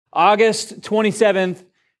August 27th,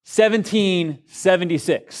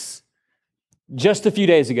 1776. Just a few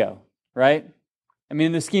days ago, right? I mean,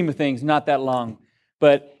 in the scheme of things, not that long.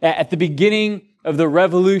 But at the beginning of the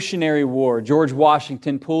Revolutionary War, George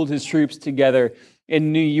Washington pulled his troops together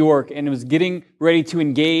in New York and was getting ready to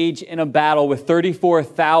engage in a battle with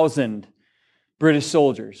 34,000 British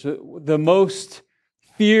soldiers, the most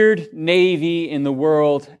feared navy in the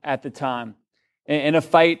world at the time, in a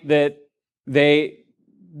fight that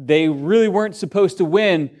they really weren't supposed to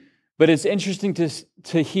win. But it's interesting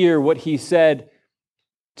to hear what he said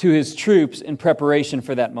to his troops in preparation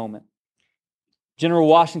for that moment. General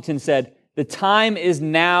Washington said, "The time is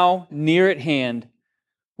now near at hand,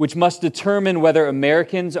 which must determine whether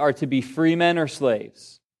Americans are to be free men or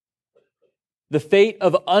slaves. The fate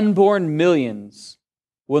of unborn millions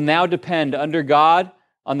will now depend under God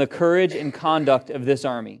on the courage and conduct of this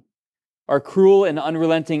army. Our cruel and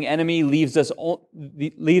unrelenting enemy leaves us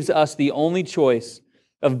the only choice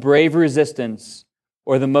of brave resistance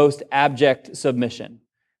or the most abject submission.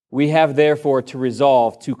 We have therefore to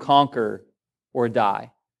resolve to conquer or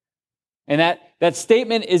die." And that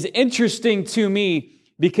statement is interesting to me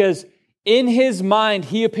because in his mind,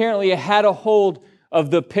 he apparently had a hold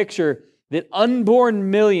of the picture that unborn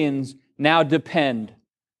millions now depend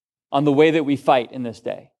on the way that we fight in this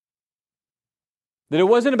day. That it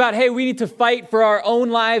wasn't about, hey, we need to fight for our own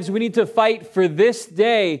lives, we need to fight for this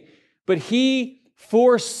day, but he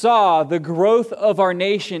foresaw the growth of our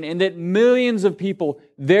nation and that millions of people,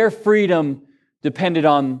 their freedom depended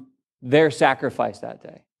on their sacrifice that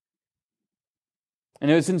day. And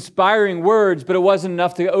it was inspiring words, but it wasn't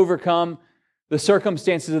enough to overcome the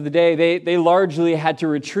circumstances of the day. They largely had to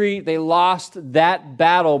retreat. They lost that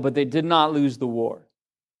battle, but they did not lose the war.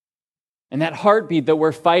 And that heartbeat that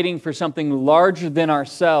we're fighting for something larger than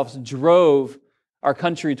ourselves drove our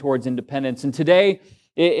country towards independence. And today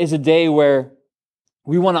is a day where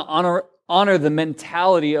we want to honor the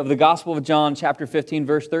mentality of the Gospel of John, chapter 15,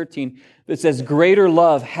 verse 13, that says, "Greater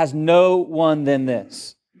love has no one than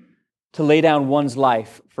this, to lay down one's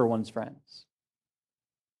life for one's friends."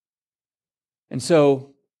 And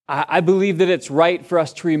so I believe that it's right for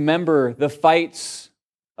us to remember the fights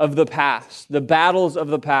of the past, the battles of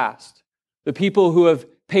the past, the people who have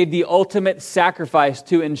paid the ultimate sacrifice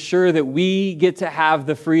to ensure that we get to have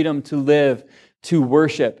the freedom to live, to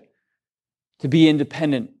worship, to be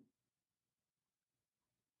independent.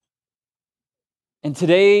 And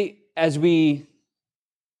today, as we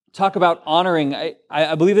talk about honoring,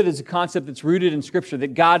 I believe that it's a concept that's rooted in Scripture,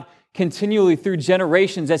 that God continually, through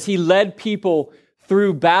generations, as He led people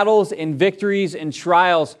through battles and victories and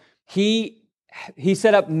trials, He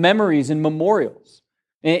set up memories and memorials.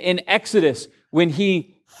 In Exodus, when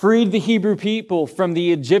He freed the Hebrew people from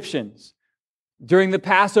the Egyptians, during the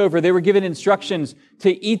Passover, they were given instructions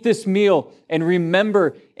to eat this meal and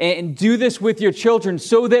remember and do this with your children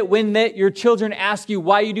so that when your children ask you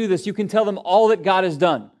why you do this, you can tell them all that God has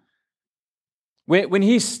done. When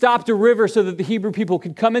He stopped a river so that the Hebrew people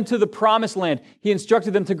could come into the promised land, He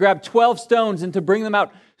instructed them to grab 12 stones and to bring them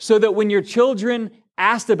out so that when your children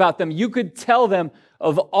asked about them, you could tell them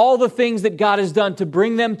of all the things that God has done to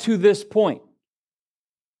bring them to this point.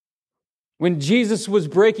 When Jesus was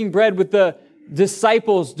breaking bread with the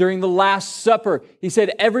disciples during the Last Supper, He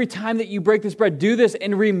said, "Every time that you break this bread, do this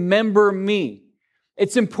and remember me."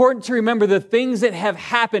 It's important to remember the things that have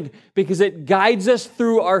happened because it guides us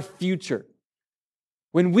through our future.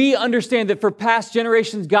 When we understand that for past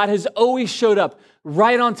generations, God has always showed up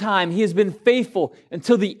right on time. He has been faithful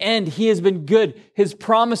until the end. He has been good. His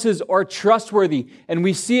promises are trustworthy. And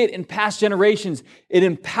we see it in past generations. It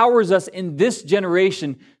empowers us in this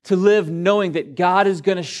generation to live knowing that God is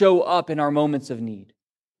going to show up in our moments of need.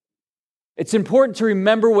 It's important to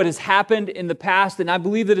remember what has happened in the past. And I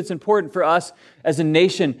believe that it's important for us as a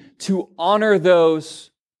nation to honor those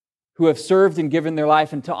who have served and given their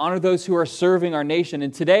life and to honor those who are serving our nation.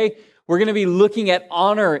 And today, we're going to be looking at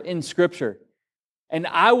honor in Scripture. And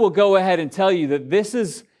I will go ahead and tell you that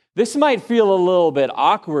this might feel a little bit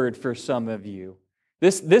awkward for some of you.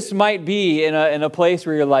 This might be in a place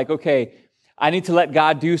where you're like, okay, I need to let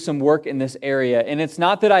God do some work in this area. And it's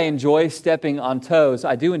not that I enjoy stepping on toes.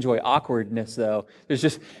 I do enjoy awkwardness, though.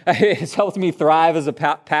 It's helped me thrive as a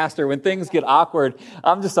pastor. When things get awkward,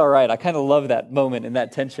 I'm just all right. I kind of love that moment and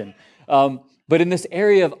that tension. But in this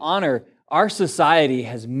area of honor, our society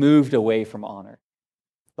has moved away from honor.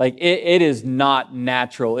 Like it is not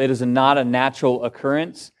natural. It is not a natural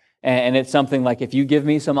occurrence. And it's something like, if you give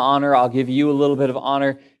me some honor, I'll give you a little bit of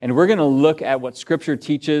honor. And we're going to look at what Scripture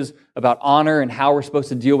teaches about honor and how we're supposed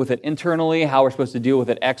to deal with it internally, how we're supposed to deal with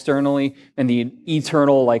it externally, and the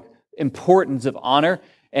eternal importance of honor.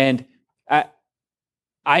 And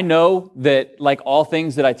I know that, like all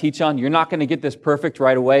things that I teach on, you're not going to get this perfect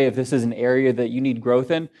right away if this is an area that you need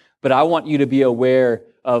growth in, but I want you to be aware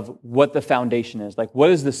of what the foundation is. Like,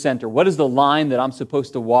 what is the center? What is the line that I'm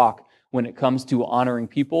supposed to walk when it comes to honoring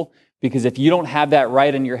people? Because if you don't have that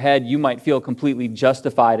right in your head, you might feel completely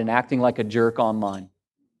justified in acting like a jerk online.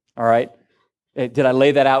 All right? Did I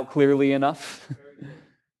lay that out clearly enough?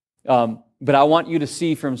 But I want you to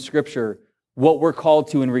see from Scripture what we're called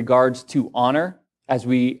to in regards to honor. As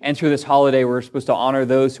we enter this holiday, we're supposed to honor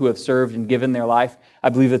those who have served and given their life. I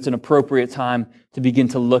believe it's an appropriate time to begin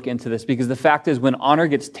to look into this, because the fact is, when honor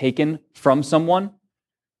gets taken from someone,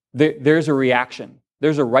 there's a reaction.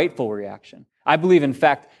 There's a rightful reaction. I believe, in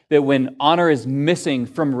fact, that when honor is missing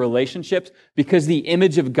from relationships, because the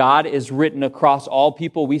image of God is written across all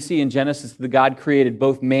people, we see in Genesis that God created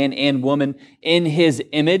both man and woman in His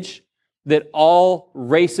image, that all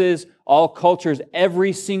races, all cultures,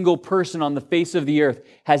 every single person on the face of the earth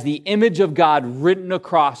has the image of God written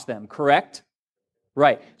across them, correct?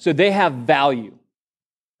 Right. So they have value.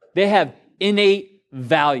 They have innate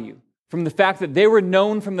value. From the fact that they were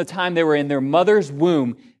known from the time they were in their mother's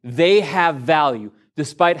womb, they have value.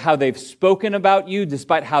 Despite how they've spoken about you,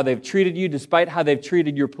 despite how they've treated you, despite how they've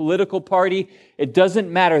treated your political party, it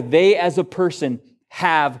doesn't matter. They, as a person,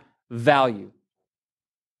 have value.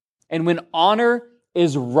 And when honor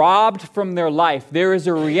is robbed from their life, there is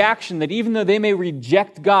a reaction that even though they may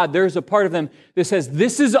reject God, there is a part of them that says,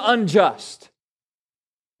 this is unjust,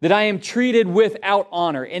 that I am treated without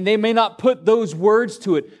honor. And they may not put those words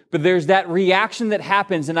to it, but there's that reaction that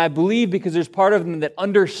happens. And I believe because there's part of them that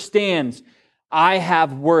understands, I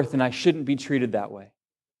have worth and I shouldn't be treated that way.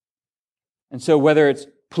 And so whether it's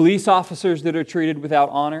police officers that are treated without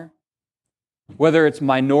honor, whether it's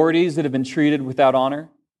minorities that have been treated without honor,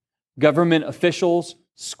 government officials,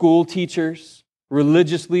 school teachers,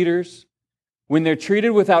 religious leaders, when they're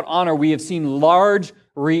treated without honor, we have seen large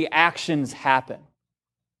reactions happen.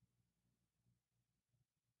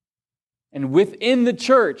 And within the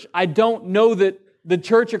church, I don't know that the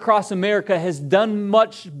church across America has done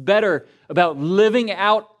much better about living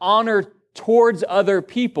out honor towards other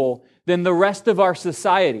people than the rest of our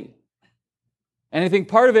society. And I think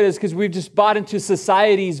part of it is because we've just bought into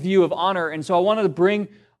society's view of honor. And so I wanted to bring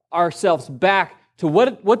ourselves back to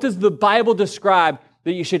what does the Bible describe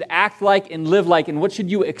that you should act like and live like, and what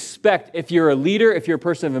should you expect if you're a leader, if you're a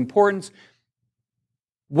person of importance?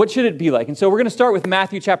 What should it be like? And so we're going to start with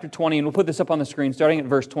Matthew chapter 20, and we'll put this up on the screen, starting at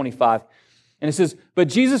verse 25. And it says, but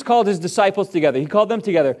Jesus called His disciples together. He called them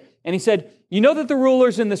together, and He said, you know that the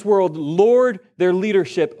rulers in this world lord their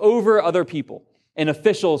leadership over other people, and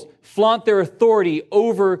officials flaunt their authority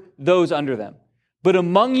over those under them. But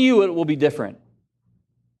among you it will be different.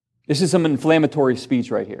 This is some inflammatory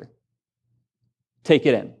speech right here. Take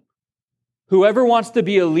it in. Whoever wants to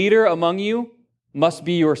be a leader among you must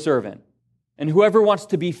be your servant. And whoever wants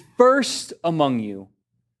to be first among you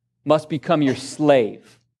must become your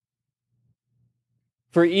slave.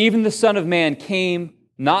 For even the Son of Man came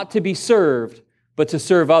not to be served, but to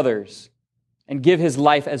serve others and give His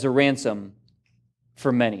life as a ransom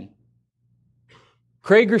for many.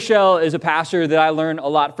 Craig Groeschel is a pastor that I learn a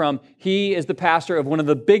lot from. He is the pastor of one of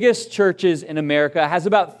the biggest churches in America, has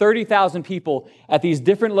about 30,000 people at these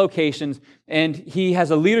different locations, and he has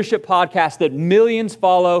a leadership podcast that millions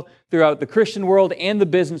follow throughout the Christian world and the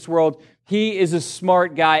business world. He is a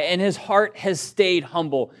smart guy, and his heart has stayed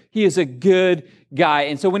humble. He is a good guy.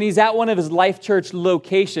 And so when he's at one of his Life Church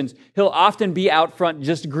locations, he'll often be out front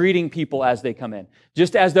just greeting people as they come in,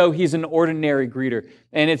 just as though he's an ordinary greeter.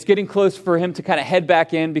 And it's getting close for him to kind of head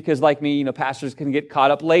back in because, like me, pastors can get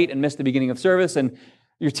caught up late and miss the beginning of service, and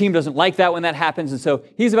your team doesn't like that when that happens. And so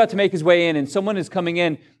he's about to make his way in, and someone is coming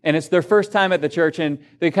in, and it's their first time at the church, and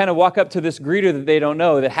they kind of walk up to this greeter that they don't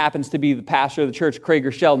know that happens to be the pastor of the church, Craig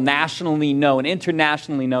Groeschel, nationally known,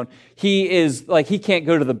 internationally known. He is like, he can't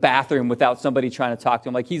go to the bathroom without somebody trying to talk to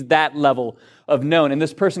him. Like, he's that level of known. And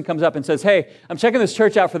this person comes up and says, hey, I'm checking this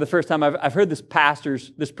church out for the first time. I've heard this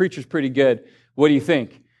preacher's pretty good. What do you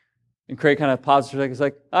think? And Craig kind of pauses for a second. He's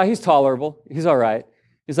like, he's tolerable. He's all right.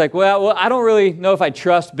 He's like, well, I don't really know if I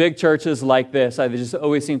trust big churches like this. They just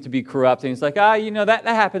always seem to be corrupt. And he's like, that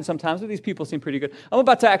happens sometimes, but these people seem pretty good. I'm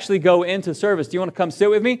about to actually go into service. Do you want to come sit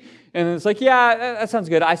with me? And it's like, yeah, that sounds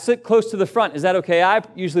good. I sit close to the front. Is that okay? I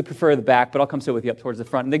usually prefer the back, but I'll come sit with you up towards the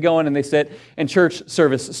front. And they go in and they sit, and church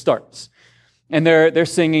service starts. And they're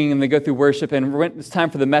singing, and they go through worship, and when it's time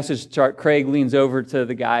for the message to start, Craig leans over to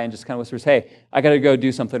the guy and just kind of whispers, hey, I got to go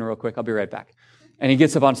do something real quick. I'll be right back. And he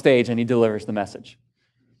gets up on stage, and he delivers the message.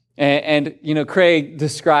 And Craig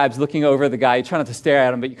describes looking over the guy. You try not to stare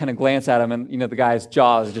at him, but you kind of glance at him, and the guy's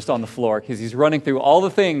jaw is just on the floor because he's running through all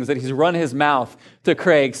the things that he's run his mouth to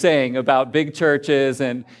Craig saying about big churches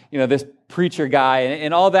and this preacher guy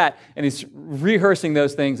and all that. And he's rehearsing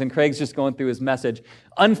those things, and Craig's just going through his message,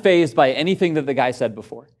 unfazed by anything that the guy said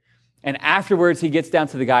before. And afterwards, he gets down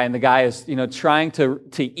to the guy, and the guy is trying to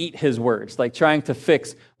eat his words, like trying to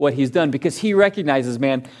fix what he's done, because he recognizes,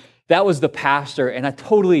 man, that was the pastor, and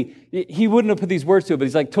he wouldn't have put these words to it, but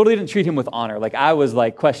he's like, totally didn't treat him with honor. Like, I was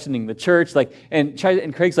like questioning the church, and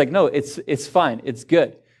Craig's like, no, it's fine, it's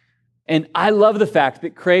good. And I love the fact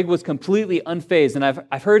that Craig was completely unfazed, and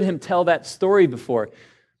I've heard him tell that story before,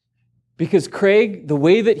 because Craig, the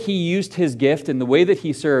way that he used his gift and the way that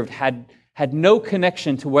he served had no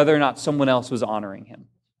connection to whether or not someone else was honoring him.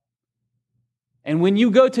 And when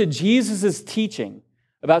you go to Jesus' teaching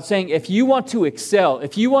about saying, if you want to excel,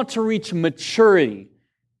 if you want to reach maturity,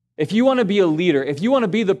 if you want to be a leader, if you want to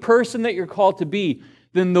be the person that you're called to be,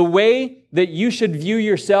 then the way that you should view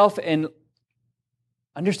yourself and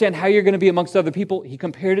understand how you're going to be amongst other people, he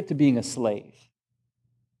compared it to being a slave.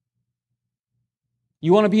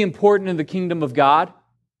 You want to be important in the kingdom of God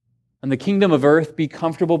and the kingdom of earth, be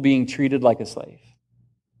comfortable being treated like a slave.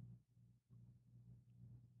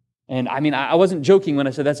 And I wasn't joking when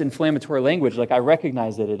I said that's inflammatory language. Like, I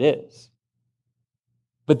recognize that it is.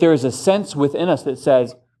 But there is a sense within us that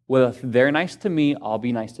says, well, if they're nice to me, I'll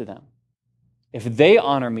be nice to them. If they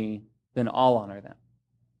honor me, then I'll honor them.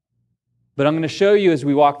 But I'm going to show you as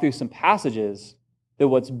we walk through some passages that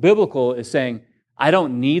what's biblical is saying, I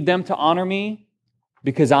don't need them to honor me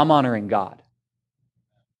because I'm honoring God.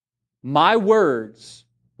 My words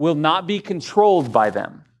will not be controlled by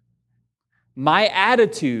them. My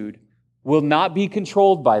attitude will not be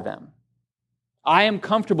controlled by them. I am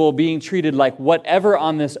comfortable being treated like whatever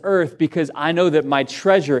on this earth because I know that my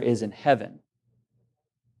treasure is in heaven.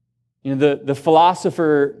 The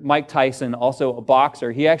philosopher Mike Tyson, also a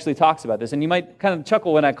boxer, he actually talks about this. And you might kind of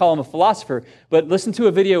chuckle when I call him a philosopher, but listen to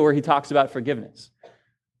a video where he talks about forgiveness.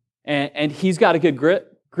 And he's got a good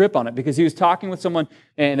grip on it, because he was talking with someone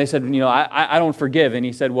and they said, I don't forgive. And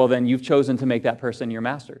he said, well, then you've chosen to make that person your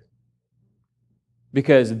master.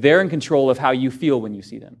 Because they're in control of how you feel when you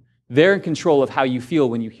see them. They're in control of how you feel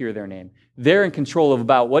when you hear their name. They're in control of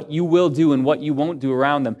about what you will do and what you won't do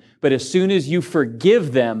around them. But as soon as you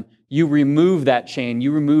forgive them, you remove that chain.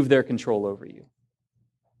 You remove their control over you.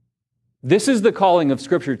 This is the calling of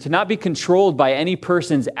Scripture, to not be controlled by any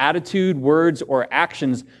person's attitude, words, or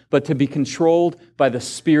actions, but to be controlled by the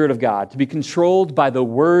Spirit of God, to be controlled by the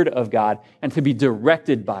Word of God, and to be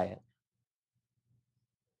directed by it.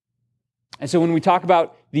 And so when we talk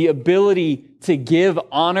about the ability to give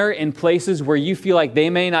honor in places where you feel like they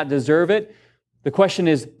may not deserve it, the question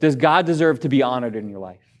is, does God deserve to be honored in your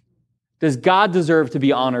life? Does God deserve to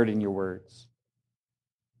be honored in your words?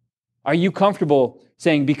 Are you comfortable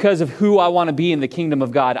saying, because of who I want to be in the kingdom of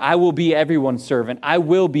God, I will be everyone's servant, I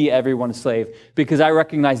will be everyone's slave, because I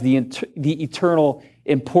recognize the eternal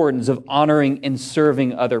importance of honoring and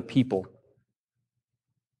serving other people?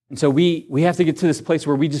 And so we have to get to this place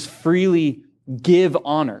where we just freely give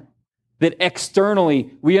honor. That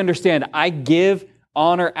externally we understand I give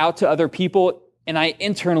honor out to other people and I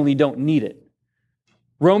internally don't need it.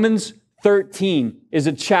 Romans 13 is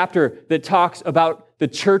a chapter that talks about the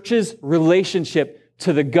church's relationship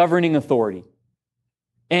to the governing authority.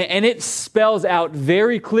 And it spells out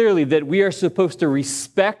very clearly that we are supposed to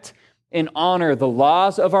respect and honor the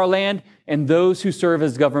laws of our land and those who serve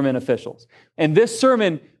as government officials. And this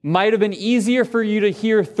sermon might have been easier for you to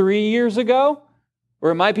hear 3 years ago,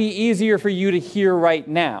 or it might be easier for you to hear right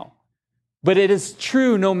now. But it is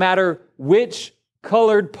true no matter which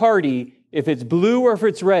colored party, if it's blue or if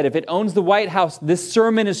it's red, if it owns the White House, this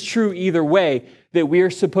sermon is true either way, that we are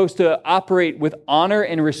supposed to operate with honor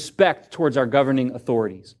and respect towards our governing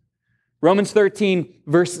authorities. Romans 13,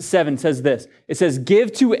 verse 7 says this. It says,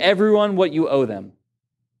 give to everyone what you owe them.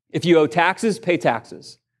 If you owe taxes, pay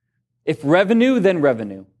taxes. If revenue, then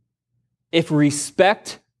revenue. If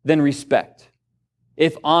respect, then respect.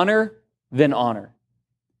 If honor, then honor.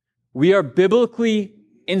 We are biblically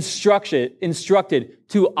instructed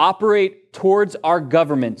to operate towards our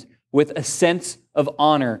government with a sense of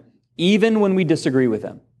honor, even when we disagree with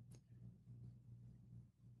them.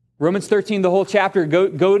 Romans 13, the whole chapter,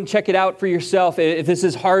 go and check it out for yourself if this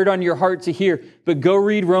is hard on your heart to hear. But go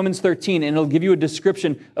read Romans 13 and it'll give you a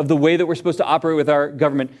description of the way that we're supposed to operate with our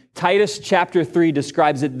government. Titus chapter 3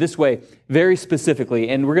 describes it this way, very specifically.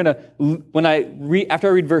 And we're going to, after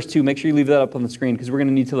I read verse 2, make sure you leave that up on the screen because we're going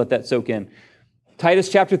to need to let that soak in. Titus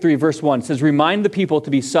chapter 3, verse 1 says, remind the people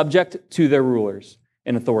to be subject to their rulers,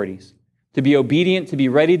 and authorities, to be obedient, to be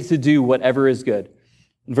ready to do whatever is good.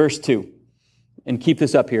 Verse 2, and keep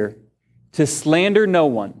this up here, to slander no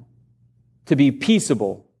one, to be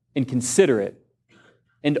peaceable and considerate,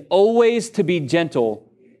 and always to be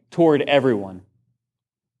gentle toward everyone.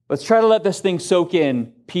 Let's try to let this thing soak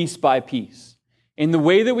in piece by piece. In the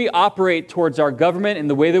way that we operate towards our government, in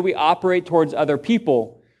the way that we operate towards other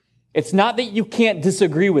people, it's not that you can't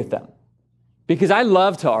disagree with them, because I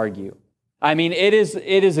love to argue. I mean, it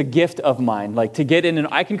is a gift of mine, like to get in and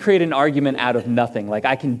I can create an argument out of nothing. Like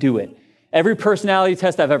I can do it. Every personality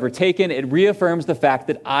test I've ever taken, it reaffirms the fact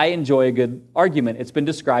that I enjoy a good argument. It's been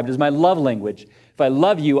described as my love language. If I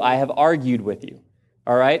love you, I have argued with you.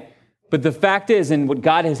 All right? But the fact is, and what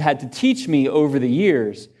God has had to teach me over the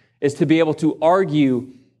years, is to be able to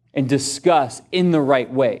argue and discuss in the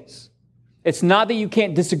right ways. It's not that you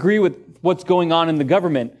can't disagree with what's going on in the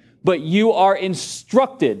government, but you are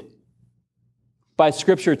instructed by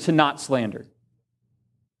Scripture to not slander.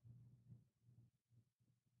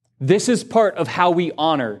 This is part of how we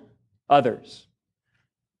honor others.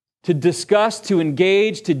 To discuss, to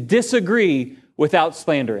engage, to disagree without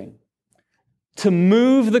slandering. To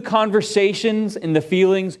move the conversations and the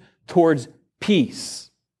feelings towards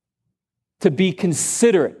peace. To be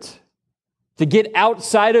considerate. To get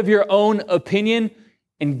outside of your own opinion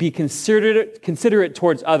and be considerate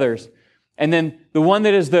towards others. And then the one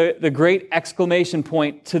that is the great exclamation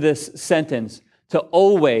point to this sentence, to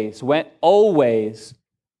always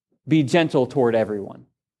be gentle toward everyone.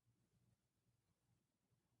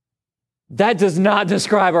 That does not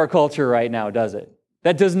describe our culture right now, does it?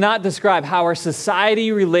 That does not describe how our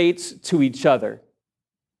society relates to each other.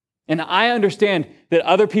 And I understand that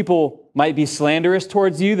other people might be slanderous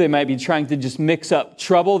towards you. They might be trying to just mix up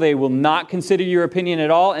trouble. They will not consider your opinion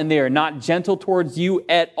at all, and they are not gentle towards you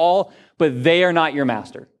at all, but they are not your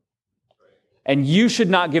master. And you should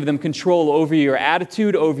not give them control over your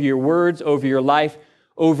attitude, over your words, over your life,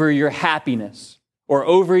 over your happiness, or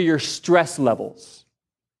over your stress levels.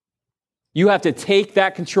 You have to take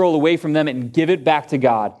that control away from them and give it back to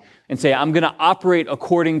God and say, I'm going to operate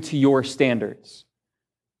according to your standards.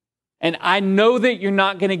 And I know that you're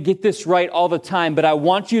not going to get this right all the time, but I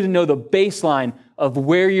want you to know the baseline of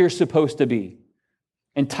where you're supposed to be.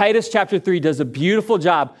 And Titus chapter 3 does a beautiful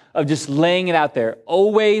job of just laying it out there.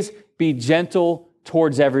 Always be gentle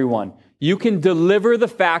towards everyone. You can deliver the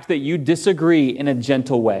fact that you disagree in a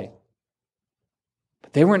gentle way.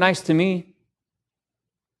 But they weren't nice to me.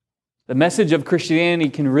 The message of Christianity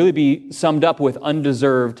can really be summed up with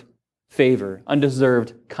undeserved favor,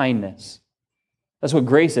 undeserved kindness. That's what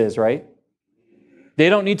grace is, right? They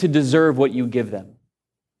don't need to deserve what you give them.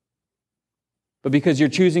 But because you're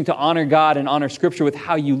choosing to honor God and honor Scripture with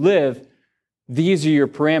how you live, these are your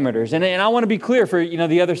parameters. And I want to be clear for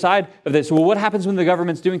the other side of this. Well, what happens when the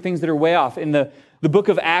government's doing things that are way off? In the book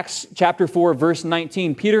of Acts, chapter 4, verse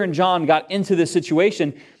 19, Peter and John got into this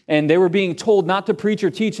situation, and they were being told not to preach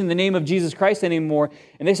or teach in the name of Jesus Christ anymore.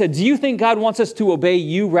 And they said, do you think God wants us to obey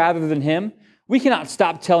you rather than him? We cannot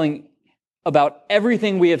stop telling about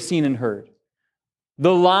everything we have seen and heard.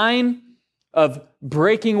 The line of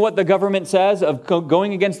breaking what the government says, of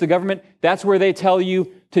going against the government, that's where they tell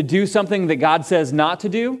you to do something that God says not to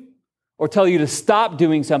do, or tell you to stop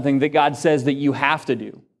doing something that God says that you have to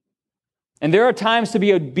do. And there are times to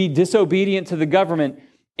be disobedient to the government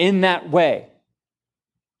in that way.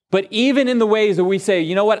 But even in the ways that we say,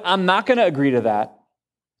 you know what, I'm not going to agree to that.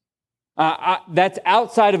 That's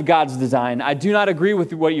outside of God's design. I do not agree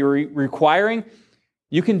with what you're requiring.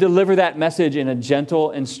 You can deliver that message in a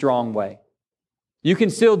gentle and strong way. You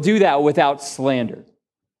can still do that without slander.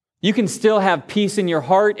 You can still have peace in your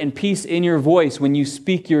heart and peace in your voice when you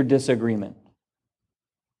speak your disagreement.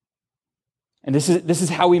 And this is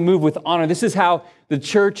how we move with honor. This is how the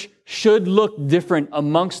church should look different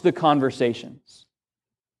amongst the conversations.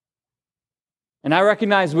 And I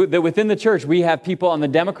recognize that within the church, we have people on the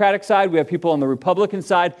Democratic side, we have people on the Republican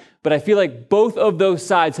side, but I feel like both of those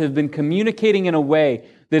sides have been communicating in a way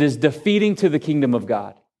that is defeating to the kingdom of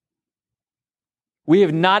God. We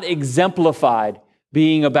have not exemplified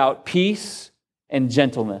being about peace and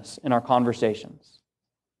gentleness in our conversations.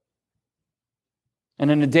 And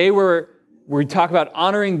in a day where we talk about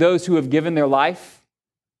honoring those who have given their life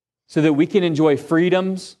so that we can enjoy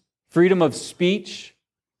freedom of speech,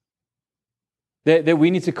 that we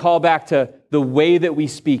need to call back to the way that we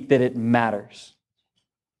speak, that it matters.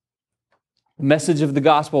 The message of the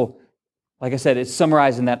gospel, like I said, is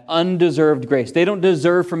summarized in that undeserved grace. They don't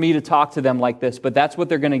deserve for me to talk to them like this, but that's what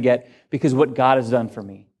they're going to get because of what God has done for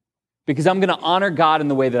me. Because I'm going to honor God in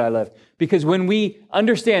the way that I live. Because when we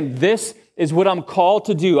understand this is what I'm called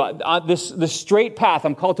to do. The straight path,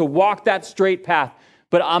 I'm called to walk that straight path,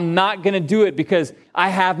 but I'm not going to do it because I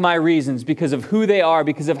have my reasons, because of who they are,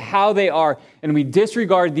 because of how they are, and we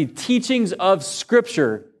disregard the teachings of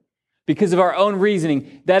Scripture because of our own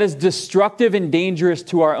reasoning. That is destructive and dangerous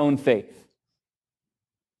to our own faith.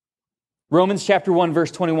 Romans chapter 1, verse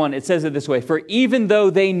 21, it says it this way, "For even though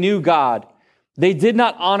they knew God, they did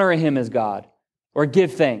not honor him as God or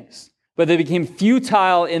give thanks, but they became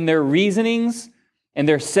futile in their reasonings, and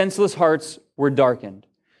their senseless hearts were darkened."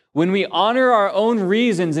 When we honor our own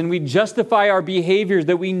reasons and we justify our behaviors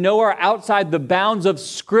that we know are outside the bounds of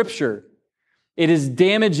Scripture, it is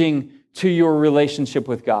damaging to your relationship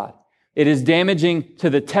with God. It is damaging to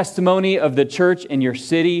the testimony of the church in your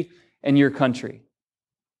city and your country.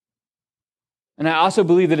 And I also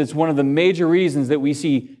believe that it's one of the major reasons that we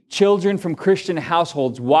see children from Christian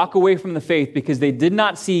households walk away from the faith because they did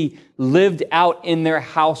not see lived out in their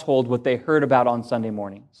household what they heard about on Sunday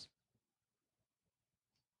mornings.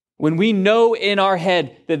 When we know in our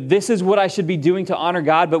head that this is what I should be doing to honor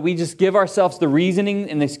God, but we just give ourselves the reasoning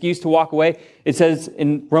and the excuse to walk away, it says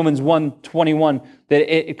in Romans 1:21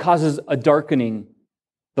 that it causes a darkening,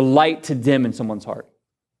 the light to dim in someone's heart.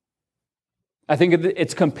 I think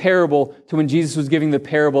it's comparable to when Jesus was giving the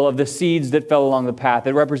parable of the seeds that fell along the path.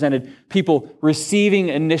 It represented people receiving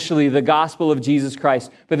initially the gospel of Jesus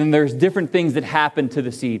Christ, but then there's different things that happened to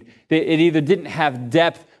the seed. It either didn't have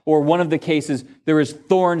depth, or one of the cases, there was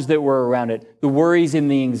thorns that were around it, the worries and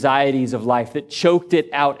the anxieties of life that choked it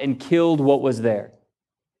out and killed what was there.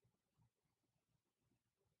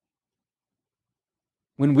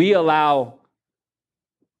 When we allow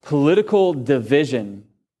political division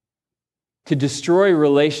to destroy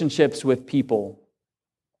relationships with people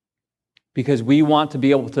because we want to be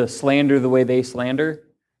able to slander the way they slander,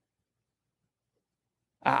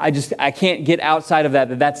 I can't get outside of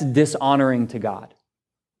that that's dishonoring to God.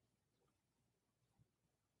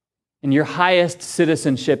 And your highest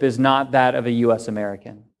citizenship is not that of a U.S.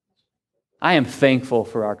 American. I am thankful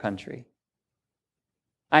for our country.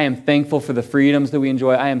 I am thankful for the freedoms that we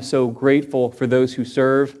enjoy. I am so grateful for those who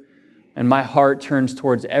serve. And my heart turns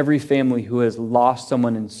towards every family who has lost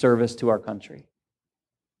someone in service to our country.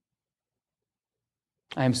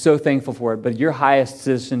 I am so thankful for it, but your highest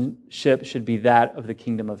citizenship should be that of the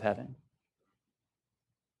kingdom of heaven.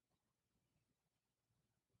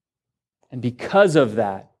 And because of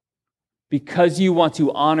that, because you want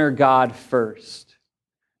to honor God first,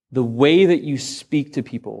 the way that you speak to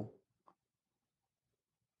people,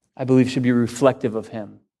 I believe, should be reflective of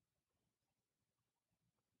Him.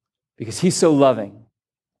 Because He's so loving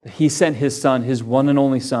that He sent His Son, His one and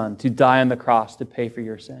only Son, to die on the cross to pay for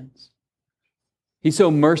your sins. He's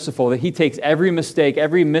so merciful that He takes every mistake,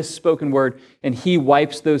 every misspoken word, and He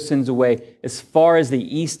wipes those sins away as far as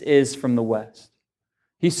the east is from the west.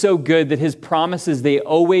 He's so good that His promises, they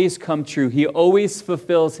always come true. He always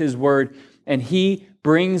fulfills His word, and He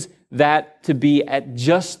brings that to be at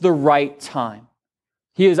just the right time.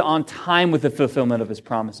 He is on time with the fulfillment of His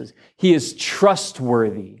promises. He is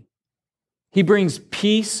trustworthy. He brings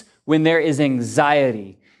peace when there is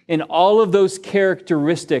anxiety. And all of those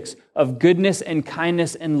characteristics of goodness and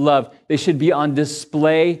kindness and love, they should be on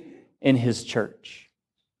display in His church.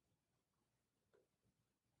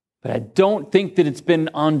 But I don't think that it's been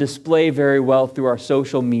on display very well through our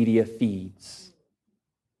social media feeds.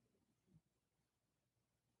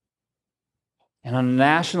 And on a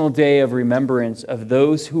national day of remembrance of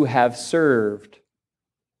those who have served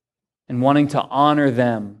and wanting to honor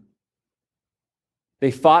them,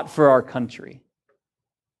 they fought for our country.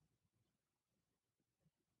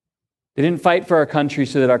 They didn't fight for our country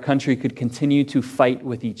so that our country could continue to fight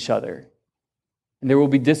with each other. And there will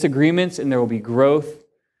be disagreements and there will be growth.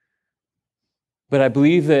 But I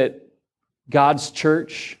believe that God's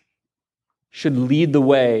church should lead the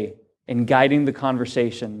way in guiding the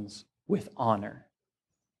conversations with honor.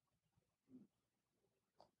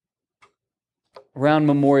 Around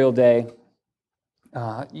Memorial Day,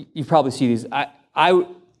 you probably see these. I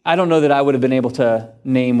don't know that I would have been able to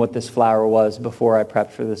name what this flower was before I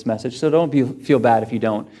prepped for this message, so don't feel bad if you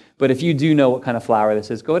don't. But if you do know what kind of flower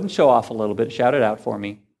this is, go ahead and show off a little bit. Shout it out for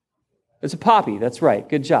me. It's a poppy. That's right.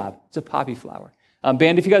 Good job. It's a poppy flower.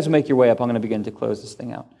 Band, if you guys will make your way up, I'm going to begin to close this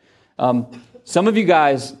thing out. Some of you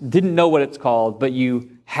guys didn't know what it's called, but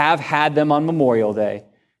you have had them on Memorial Day.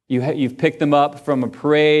 You've picked them up from a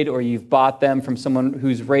parade, or you've bought them from someone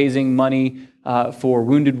who's raising money for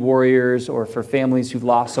wounded warriors or for families who've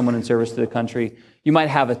lost someone in service to the country. You might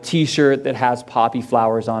have a T-shirt that has poppy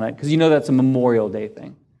flowers on it, because you know that's a Memorial Day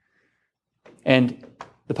thing. And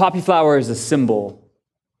the poppy flower is a symbol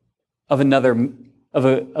of another of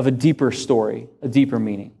a deeper story, a deeper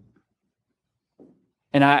meaning.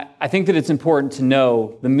 And I think that it's important to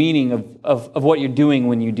know the meaning of what you're doing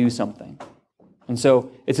when you do something. And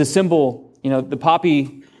so it's a symbol, the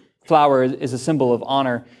poppy flower is a symbol of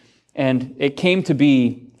honor. And it came to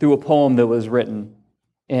be through a poem that was written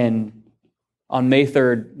on May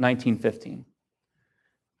 3rd, 1915.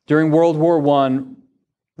 During World War I,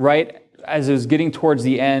 right as it was getting towards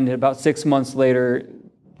the end, about 6 months later,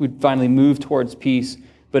 we'd finally moved towards peace.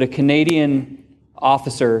 But a Canadian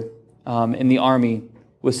officer in the Army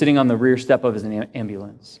was sitting on the rear step of his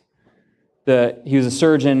ambulance. He was a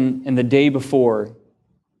surgeon, and the day before,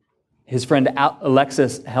 his friend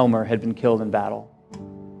Alexis Helmer had been killed in battle.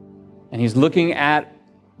 And he's looking at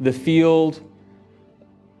the field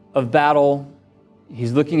of battle.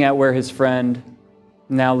 He's looking at where his friend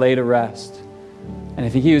now lay to rest. And I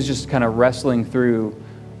think he was just kind of wrestling through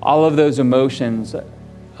all of those emotions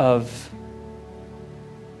of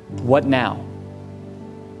what now?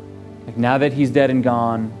 Like, now that he's dead and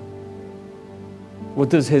gone, what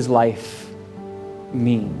does his life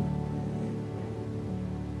mean?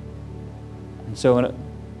 And so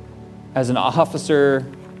as an officer,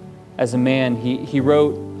 as a man, he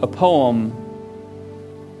wrote a poem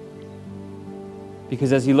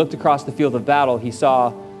because as he looked across the field of battle, he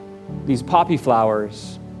saw these poppy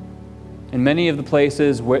flowers. In many of the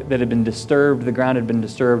places that had been disturbed, the ground had been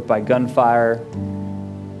disturbed by gunfire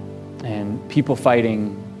and people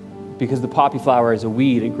fighting, because the poppy flower is a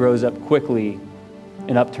weed. It grows up quickly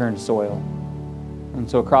in upturned soil. And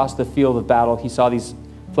so across the field of battle, he saw these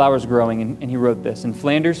flowers growing, and he wrote this: "In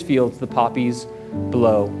Flanders fields the poppies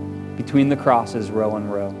blow, between the crosses row on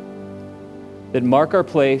row, that mark our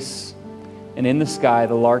place, and in the sky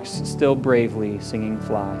the larks still bravely singing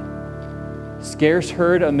fly. Scarce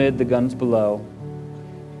heard amid the guns below,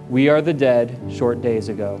 we are the dead short days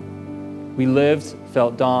ago. We lived,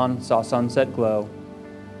 felt dawn, saw sunset glow,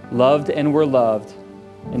 loved and were loved,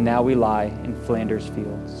 and now we lie in Flanders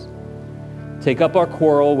fields. Take up our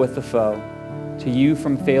quarrel with the foe, to you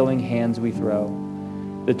from failing hands we throw.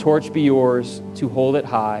 The torch be yours to hold it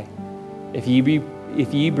high. If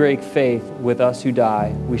ye break faith with us who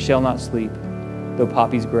die, we shall not sleep, though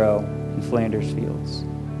poppies grow in Flanders fields."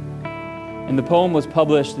 And the poem was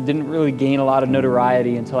published. It didn't really gain a lot of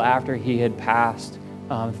notoriety until after he had passed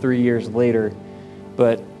 3 years later.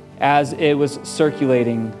 But as it was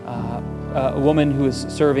circulating, a woman who was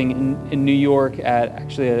serving in New York at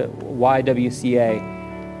actually a YWCA,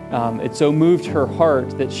 it so moved her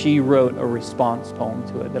heart that she wrote a response poem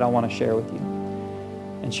to it that I want to share with you.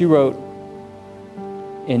 And she wrote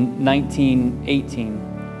in 1918,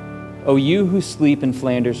 "O you who sleep in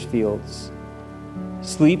Flanders fields,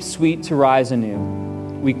 sleep sweet to rise anew.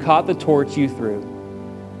 We caught the torch you threw,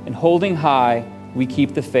 and holding high, we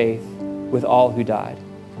keep the faith with all who died.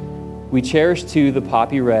 We cherish too the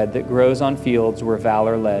poppy red that grows on fields where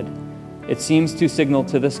valor led. It seems to signal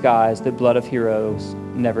to the skies that blood of heroes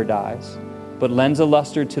never dies, but lends a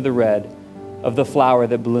luster to the red of the flower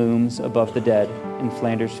that blooms above the dead in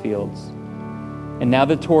Flanders fields. And now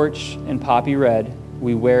the torch and poppy red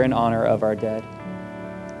we wear in honor of our dead.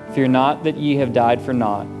 Fear not that ye have died for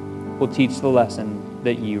naught, we'll teach the lesson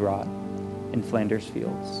that ye wrought in Flanders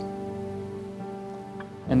fields."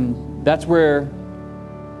 And that's where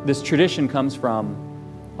this tradition comes from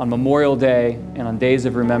on Memorial Day and on days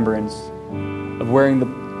of remembrance of wearing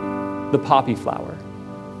the poppy flower.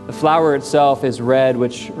 The flower itself is red,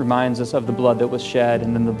 which reminds us of the blood that was shed,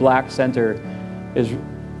 and then the black center is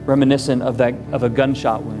reminiscent of a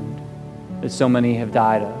gunshot wound that so many have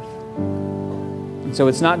died of. And so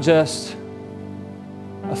it's not just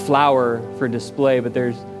a flower for display, but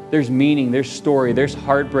there's meaning, there's story, there's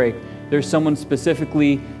heartbreak. There's someone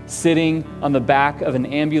specifically sitting on the back of an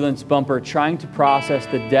ambulance bumper trying to process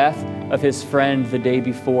the death of his friend the day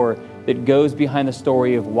before that goes behind the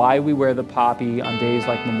story of why we wear the poppy on days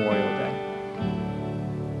like Memorial Day.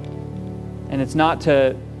 And it's not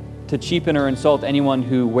to cheapen or insult anyone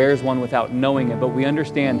who wears one without knowing it, but we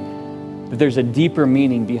understand that there's a deeper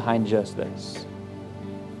meaning behind just this.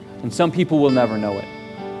 And some people will never know it.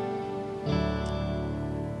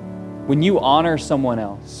 When you honor someone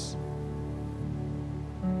else,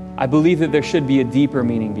 I believe that there should be a deeper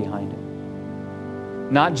meaning behind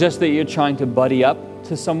it. Not just that you're trying to buddy up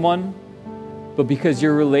to someone, but because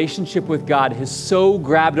your relationship with God has so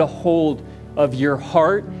grabbed a hold of your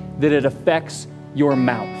heart that it affects your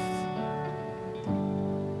mouth.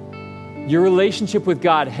 Your relationship with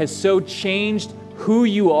God has so changed who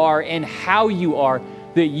you are and how you are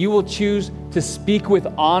that you will choose to speak with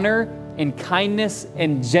honor and kindness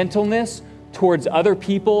and gentleness towards other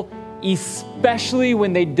people, especially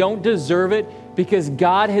when they don't deserve it, because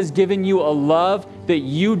God has given you a love that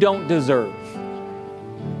you don't deserve.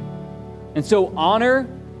 And so honor,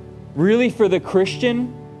 really for the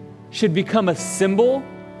Christian, should become a symbol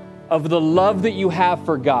of the love that you have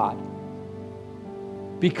for God.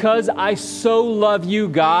 Because I so love you,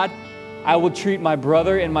 God, I will treat my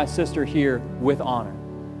brother and my sister here with honor.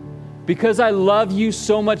 Because I love you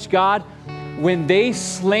so much, God, when they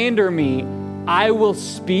slander me, I will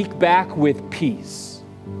speak back with peace.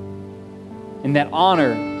 And that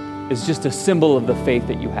honor is just a symbol of the faith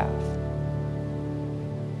that you have.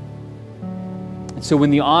 And so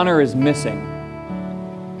when the honor is missing,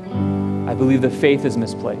 I believe the faith is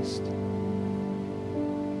misplaced.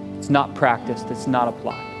 It's not practiced, it's not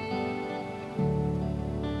applied.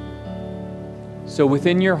 So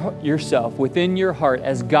within yourself, within your heart,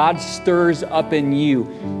 as God stirs up in you,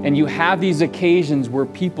 and you have these occasions where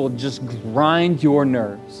people just grind your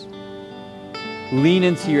nerves, lean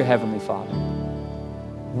into your Heavenly Father.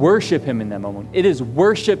 Worship Him in that moment. It is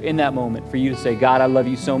worship in that moment for you to say, God, I love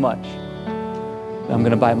you so much that I'm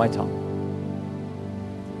going to bite my tongue.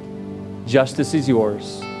 Justice is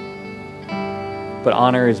yours, but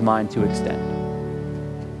honor is mine to extend.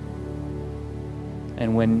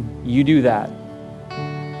 And when you do that,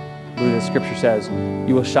 the Scripture says,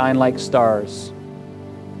 you will shine like stars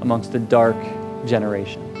amongst a dark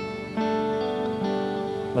generation.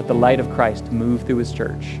 Let the light of Christ move through His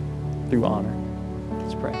church through honor.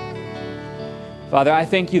 Let's pray. Father, I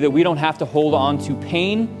thank you that we don't have to hold on to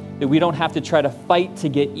pain, that we don't have to try to fight to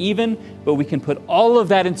get even, but we can put all of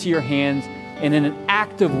that into your hands and in an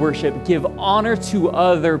act of worship, give honor to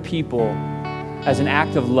other people as an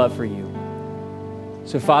act of love for you.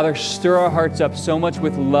 So Father, stir our hearts up so much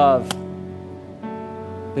with love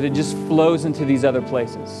that it just flows into these other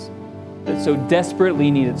places that so desperately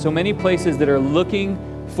needed. So many places that are looking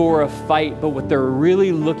for a fight, but what they're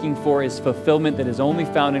really looking for is fulfillment that is only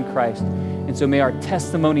found in Christ. And so may our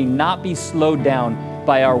testimony not be slowed down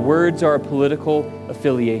by our words or our political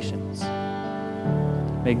affiliations.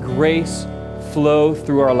 May grace flow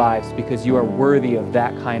through our lives because you are worthy of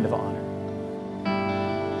that kind of honor.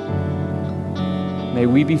 May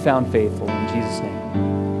we be found faithful in Jesus'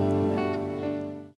 name.